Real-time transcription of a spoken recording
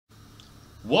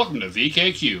Welcome to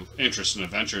VKQ, Interests and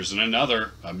Adventures, and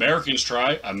another Americans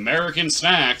Try American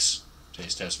Snacks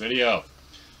taste test video.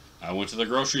 I went to the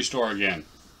grocery store again.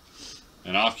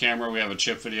 And off camera we have a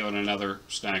chip video and another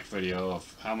snack video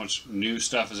of how much new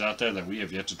stuff is out there that we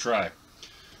have yet to try.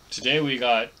 Today we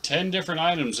got 10 different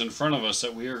items in front of us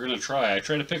that we are going to try. I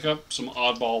tried to pick up some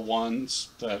oddball ones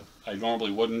that I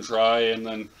normally wouldn't try, and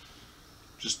then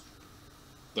just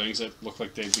things that look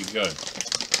like they'd be good.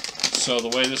 So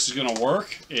the way this is going to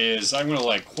work is I'm going to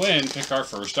let Quinn pick our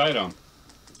first item.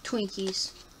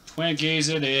 Twinkies.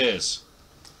 Twinkies it is.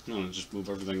 I'm going to just move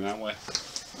everything that way.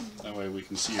 That way we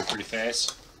can see your pretty face.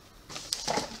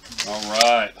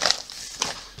 Alright.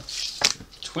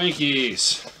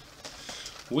 Twinkies.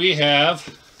 We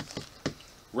have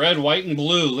red, white, and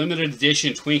blue limited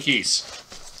edition Twinkies.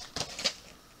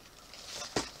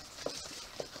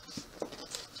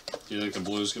 Do you think the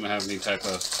blue is going to have any type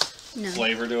of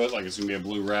flavor to it? Like it's going to be a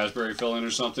blue raspberry filling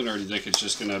or something? Or do you think it's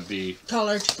just going to be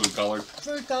colored? Food colored?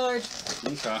 Food colored.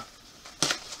 Okay.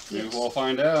 Maybe we'll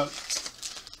find out.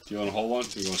 Do you want to hold one?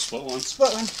 Do you want to split one?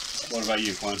 Split one. What about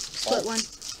you, Quinn? Split one.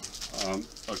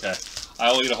 Okay.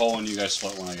 I'll eat a whole one. You guys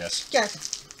split one, I guess. Yeah.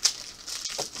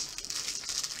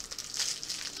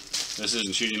 This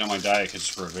isn't cheating on my diet because it's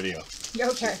for a video.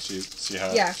 Okay. See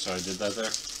how? Yeah. So I did that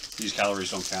there. These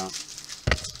calories don't count.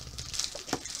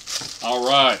 All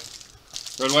right.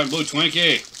 Red, white, and blue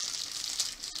Twinkie.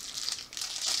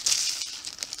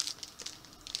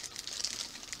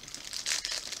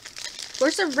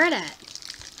 Where's the red at?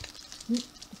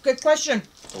 Good question.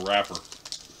 The wrapper.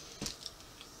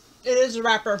 It is a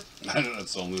wrapper.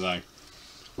 That's the only thing.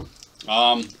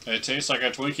 It tastes like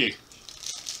a Twinkie.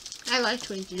 I like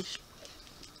Twinkies.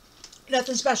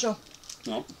 Nothing special.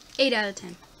 No. 8 out of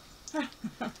 10.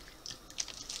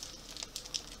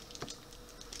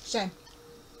 Same.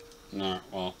 No.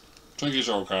 Well, Twinkies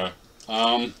are okay.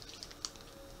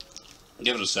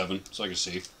 Give it a 7. It's like a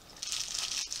C.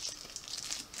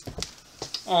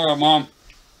 All right, Mom.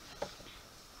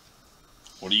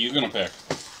 What are you gonna pick?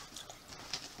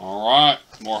 All right,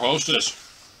 more Hostess.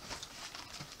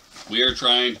 We are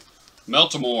trying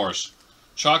Meltamores,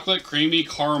 chocolate creamy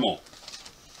caramel,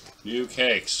 new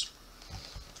cakes.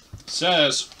 It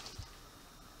says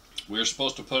we're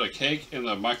supposed to put a cake in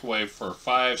the microwave for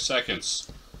 5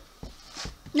 seconds.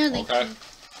 No, thank you.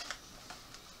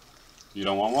 You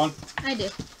don't want one? I do.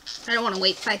 I don't want to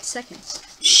wait 5 seconds.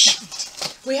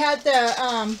 We had the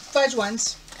fudge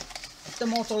ones, the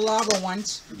molten lava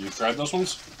ones. You tried those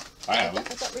ones? I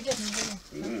haven't. I thought we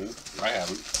didn't. I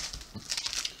haven't.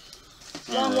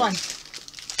 Wrong one.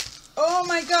 Oh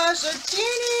my gosh, they're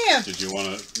teeny! Did you want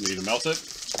me to melt it?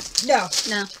 No.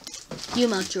 No. You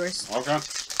melt yours. Okay.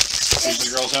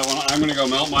 These girls have one. I'm going to go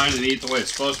melt mine and eat the way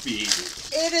it's supposed to be eaten.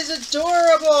 It is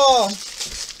adorable.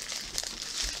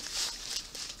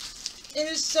 It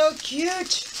is so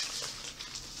cute.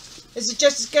 Is it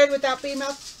just as good without being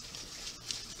melted?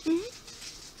 Mm-hmm.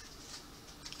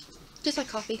 Just like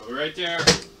coffee. Right there.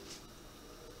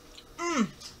 Mmm.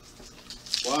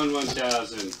 1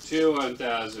 1,000, 2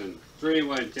 1,000, 3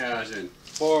 1,000,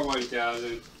 4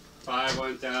 1,000, 5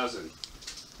 1,000.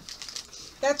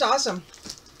 That's awesome.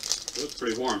 It was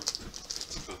pretty warm.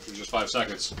 For just 5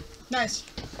 seconds. Nice.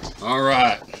 All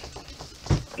right.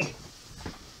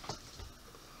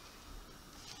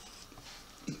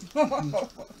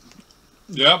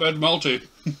 Yep, it's melty.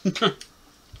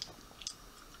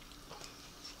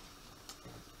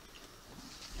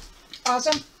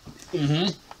 Awesome? Mm-hmm.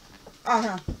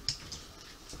 Uh-huh.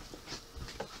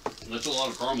 That's a lot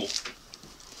of caramel.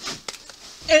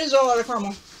 It is a lot of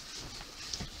caramel.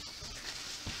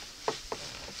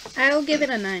 I'll give it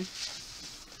a 9.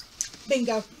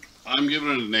 Bingo. I'm giving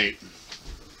it an 8.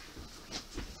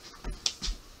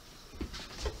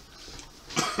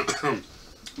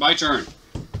 My turn.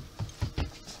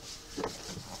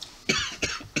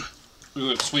 We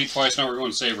went sweet twice, now we're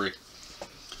going savory.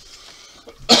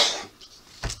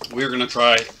 We're going to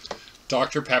try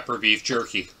Dr. Pepper beef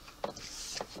jerky.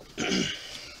 Because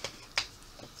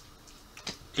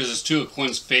it's two of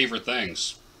Quinn's favorite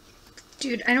things.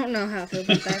 Dude, I don't know how I feel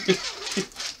about that.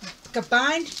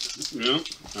 Combined? Yeah.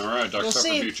 Alright, Dr. We'll Pepper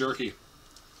see. beef jerky.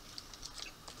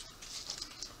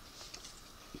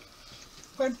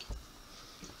 Good.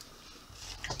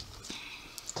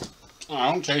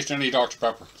 I don't taste any Dr.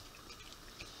 Pepper.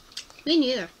 Me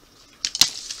neither.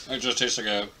 It just tastes like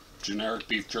a generic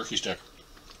beef jerky stick.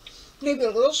 Maybe a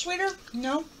little sweeter?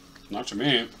 No? Not to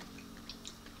me.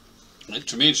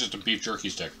 To me, it's just a beef jerky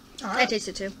stick. All I right. taste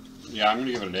it too. Yeah, I'm going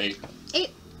to give it an 8. 8.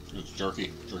 It's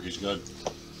jerky. Jerky's good.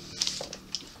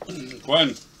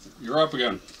 Gwen, you're up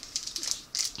again.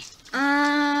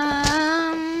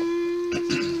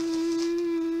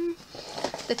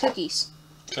 the cookies.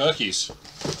 Cookies.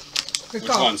 Good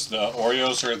Which call. ones? The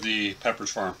Oreos or the Pepperidge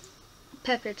Farm?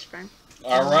 Pepperidge Farm.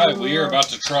 Alright, we are about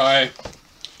to try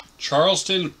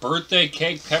Charleston Birthday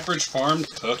Cake Pepperidge Farm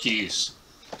cookies.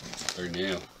 They're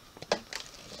new.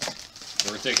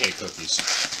 Birthday cake cookies.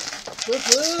 Whoop,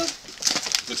 whoop.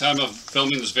 The time of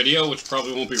filming this video, which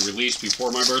probably won't be released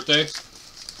before my birthday.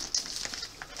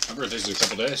 My birthday's in a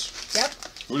couple days. Yep.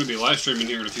 We're going to be live streaming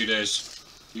here in a few days.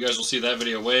 You guys will see that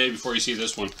video way before you see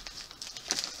this one.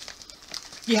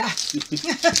 Yeah.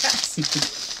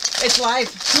 It's live.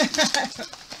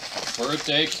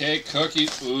 Birthday cake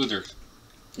cookies. Ooh,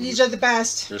 These are the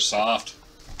best. they're soft.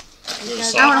 They're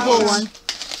Because I want a soft whole ones.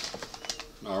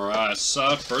 one. Alright,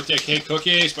 soft birthday cake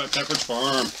cookies by Pepperidge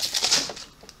Farm.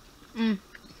 Mm.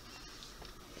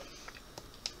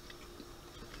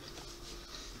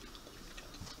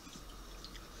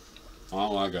 I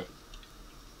don't like it.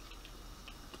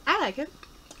 I like it.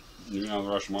 You can have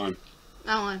the rest of mine.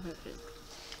 I don't like it.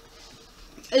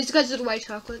 It's because of the white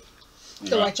chocolate.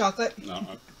 The white chocolate. No,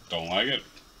 I don't like it.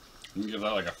 I'm gonna give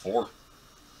that like a 4.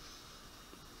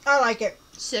 I like it.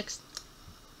 6.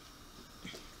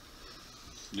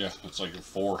 Yeah, it's like a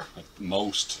 4 at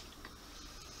most.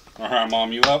 Alright,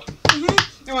 Mom, you up?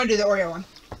 I want to do the Oreo one.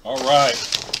 Alright.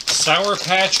 Sour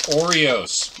Patch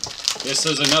Oreos. This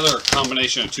is another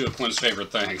combination of two of Quinn's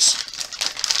favorite things.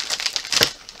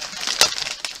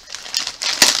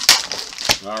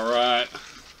 Alright.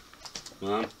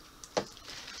 Mom.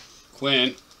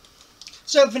 Quinn.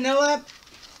 So vanilla.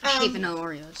 I hate vanilla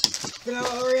Oreos. Vanilla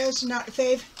Oreos, not a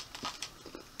fave.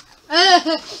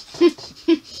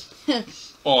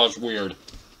 Oh, that's weird.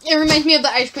 It reminds me of the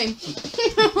ice cream.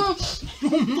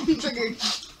 Triggered.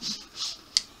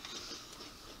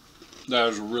 That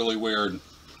is really weird.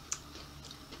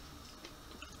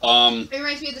 It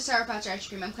reminds me of the Sour Patch ice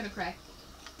cream. I'm gonna cry.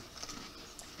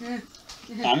 I'm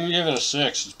gonna give it a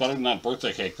 6. It's better than that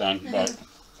birthday cake then, but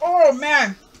Oh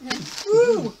man.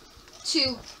 Woo.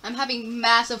 2. I'm having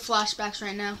massive flashbacks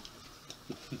right now.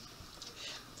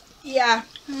 Yeah.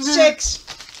 6.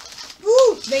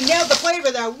 Woo. They nailed the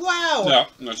flavor though. Wow. yeah,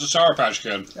 that's a Sour Patch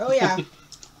Kid. Oh yeah.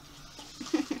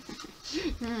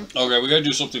 Okay, we gotta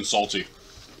do something salty.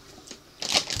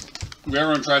 We are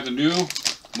gonna try the new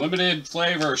limited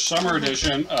flavor summer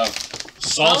edition of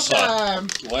salsa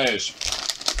Lays.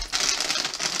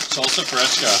 Salsa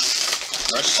fresca.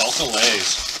 Fresh salsa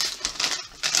Lays.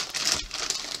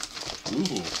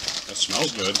 Ooh, that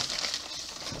smells good.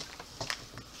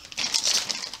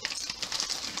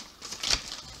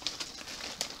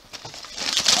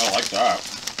 I like that.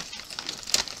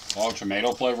 A lot of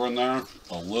tomato flavor in there.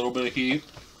 A little bit of heat.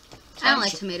 I don't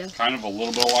like tomato. Kind of a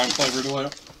little bit of lime flavor to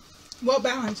it. Well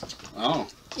balanced. Oh,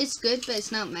 It's good, but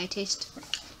it's not my taste.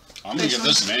 I'm gonna give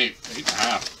this an 8,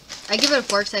 8.5. I give it a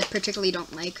 4 because I particularly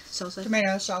don't like salsa.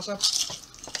 Tomato salsa.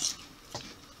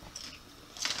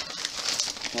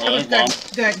 What do you think, Mom?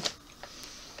 Good.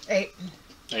 8.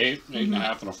 8,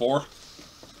 8.5, and a 4.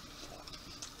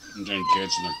 I'm doing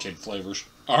kids and their kid flavors.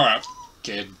 Alright,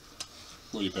 kid.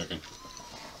 What are you picking?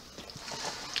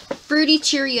 Fruity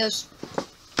Cheerios.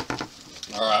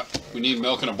 Alright, we need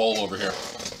milk in a bowl over here.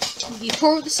 You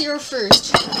pour the syrup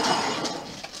first.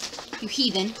 You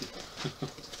heathen.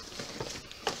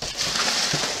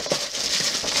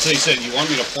 So you said you want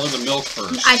me to pour the milk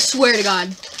first. I swear to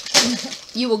God.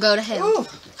 You will go to hell. Ooh.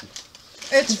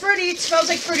 It's fruity. It smells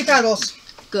like Fruity Pebbles.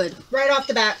 Good. Right off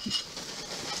the bat.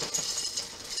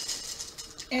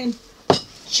 And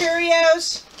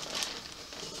Cheerios.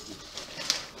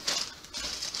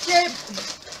 Dip.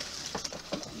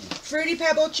 Fruity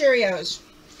Pebble Cheerios.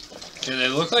 Okay, they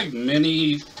look like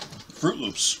mini Fruit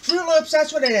Loops. Fruit Loops,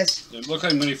 that's what it is. They look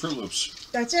like mini Fruit Loops.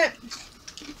 That's it.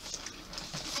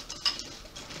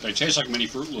 They taste like mini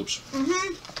Fruit Loops.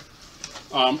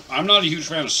 Mm-hmm. I'm not a huge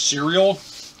fan of cereal.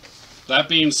 That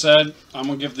being said, I'm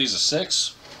going to give these a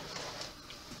 6.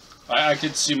 I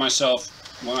could see myself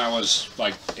when I was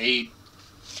like 8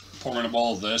 pouring a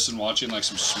bowl of this and watching like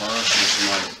some Smurfs or some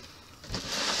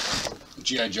like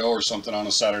G.I. Joe or something on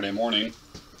a Saturday morning.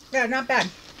 Yeah, not bad.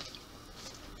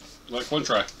 Let Quinn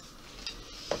try.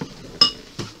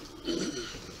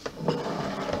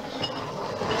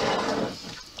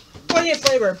 Plenty of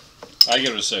flavor. I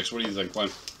give it a 6. What do you think, Quinn?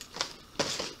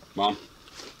 Mom?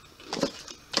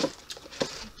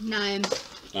 9.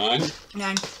 9?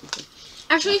 9.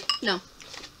 Actually, no.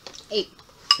 8.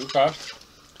 Okay.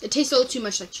 It tastes a little too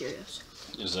much like Cheerios.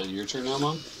 Is that your turn now,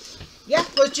 Mom? Yeah,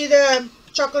 let's do the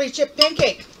chocolatey chip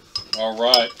pancake.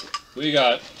 Alright. We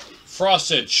got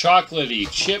frosted chocolatey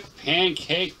chip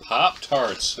pancake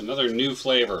Pop-Tarts. Another new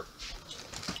flavor.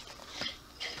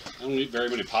 I don't eat very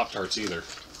many Pop-Tarts either.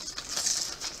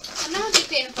 I'm not a big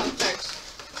fan of Pop-Tarts.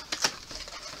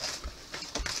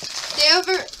 They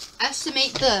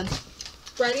overestimate the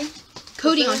Ready?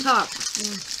 coating on top.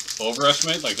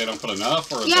 Overestimate? Like they don't put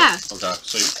enough? Or Yeah. Okay,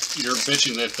 so you're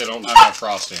bitching that they don't have that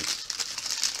frosting.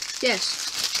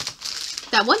 Yes.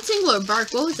 That one singular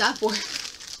bark, what was that for?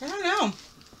 I don't know.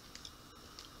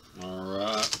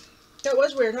 Alright. That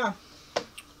was weird, huh?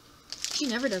 She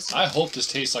never does that. I hope this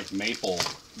tastes like maple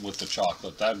with the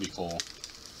chocolate. That'd be cool.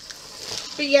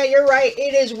 But yeah, you're right.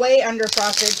 It is way under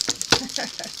frosted.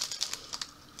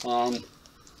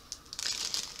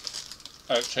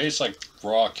 It tastes like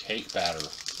raw cake batter.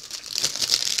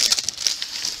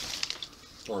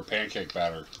 Or pancake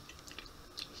batter.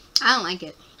 I don't like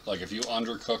it. Like if you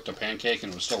undercooked a pancake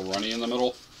and it was still runny in the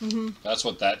middle, that's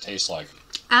what that tastes like.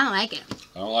 I don't like it.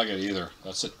 I don't like it either.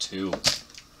 That's a 2.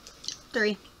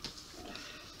 3.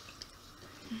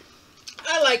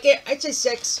 I like it. I'd say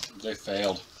 6. They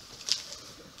failed.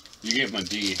 You gave them a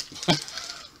D.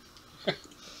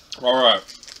 Alright.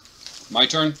 My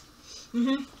turn?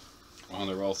 Mm-hmm. Well,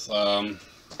 they're both,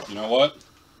 you know what?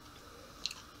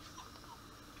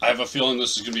 I have a feeling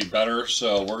this is going to be better,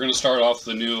 so we're going to start off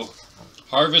the new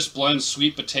Harvest Blend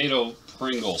Sweet Potato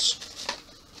Pringles.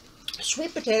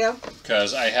 Sweet potato.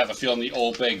 Because I have a feeling the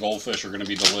Old Bay Goldfish are going to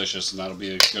be delicious, and that'll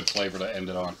be a good flavor to end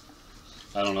it on.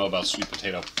 I don't know about sweet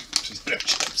potato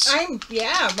chips.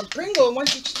 Yeah, but Pringle,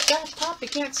 once you stop, you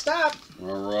can't stop.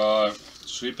 Alright,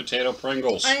 sweet potato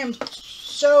Pringles. I am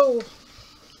so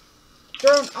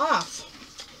thrown off.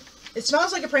 It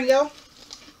smells like a Pringle.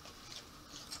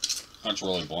 That's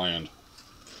really bland.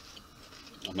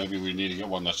 Maybe we need to get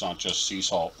one that's not just sea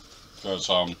salt, because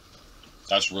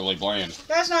that's really bland.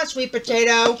 That's not sweet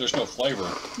potato. There's no flavor.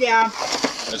 Yeah.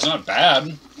 It's not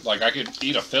bad. Like I could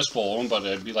eat a fistful of them, but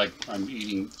it'd be like I'm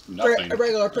eating nothing. A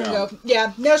regular Pringle.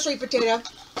 Yeah, no sweet potato.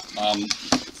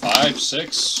 5,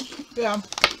 6. Yeah.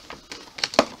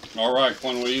 All right,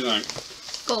 Quinn, what do you think?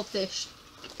 Goldfish.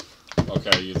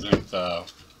 Okay, you think the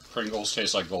Pringles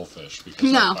taste like goldfish?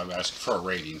 Because No. I'm asking for a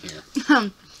rating here.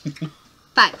 5.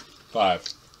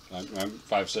 5. I'm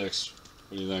 5, 6.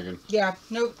 What are you thinking? Yeah,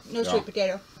 no sweet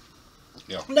potato.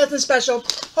 Yeah. Nothing special.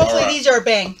 Hopefully these are a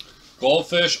bang.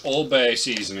 Goldfish Old Bay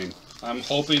seasoning. I'm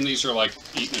hoping these are like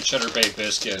eating a Cheddar Bay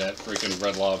biscuit at freaking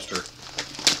Red Lobster.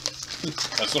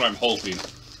 That's what I'm hoping.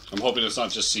 I'm hoping it's not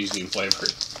just seasoning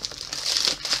flavored.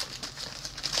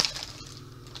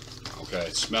 Okay,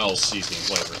 it smells seasoning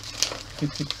flavored.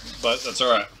 But that's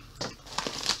alright.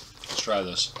 Let's try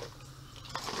this.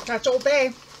 That's Old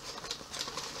Bay.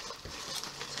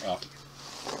 Oh.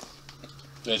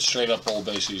 It's straight up Old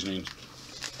Bay seasoning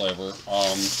flavor.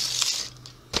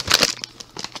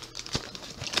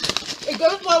 It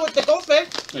goes well with the goldfish.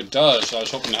 It does. I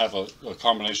was hoping to have a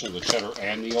combination of the cheddar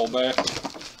and the Old Bay.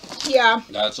 Yeah.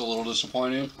 That's a little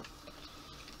disappointing.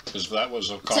 Because if that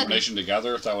was a combination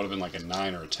together, that would have been like a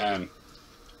 9 or a 10.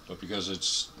 But because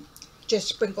it's... Just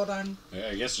sprinkled on.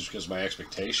 I guess it's because of my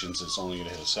expectations, it's only going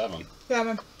to hit a 7. Yeah,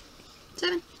 man.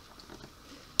 7.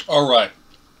 Alright.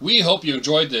 We hope you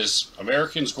enjoyed this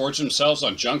Americans Gorge Themselves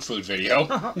on Junk Food video.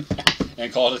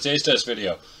 And call it a taste test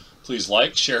video. Please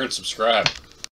like, share, and subscribe.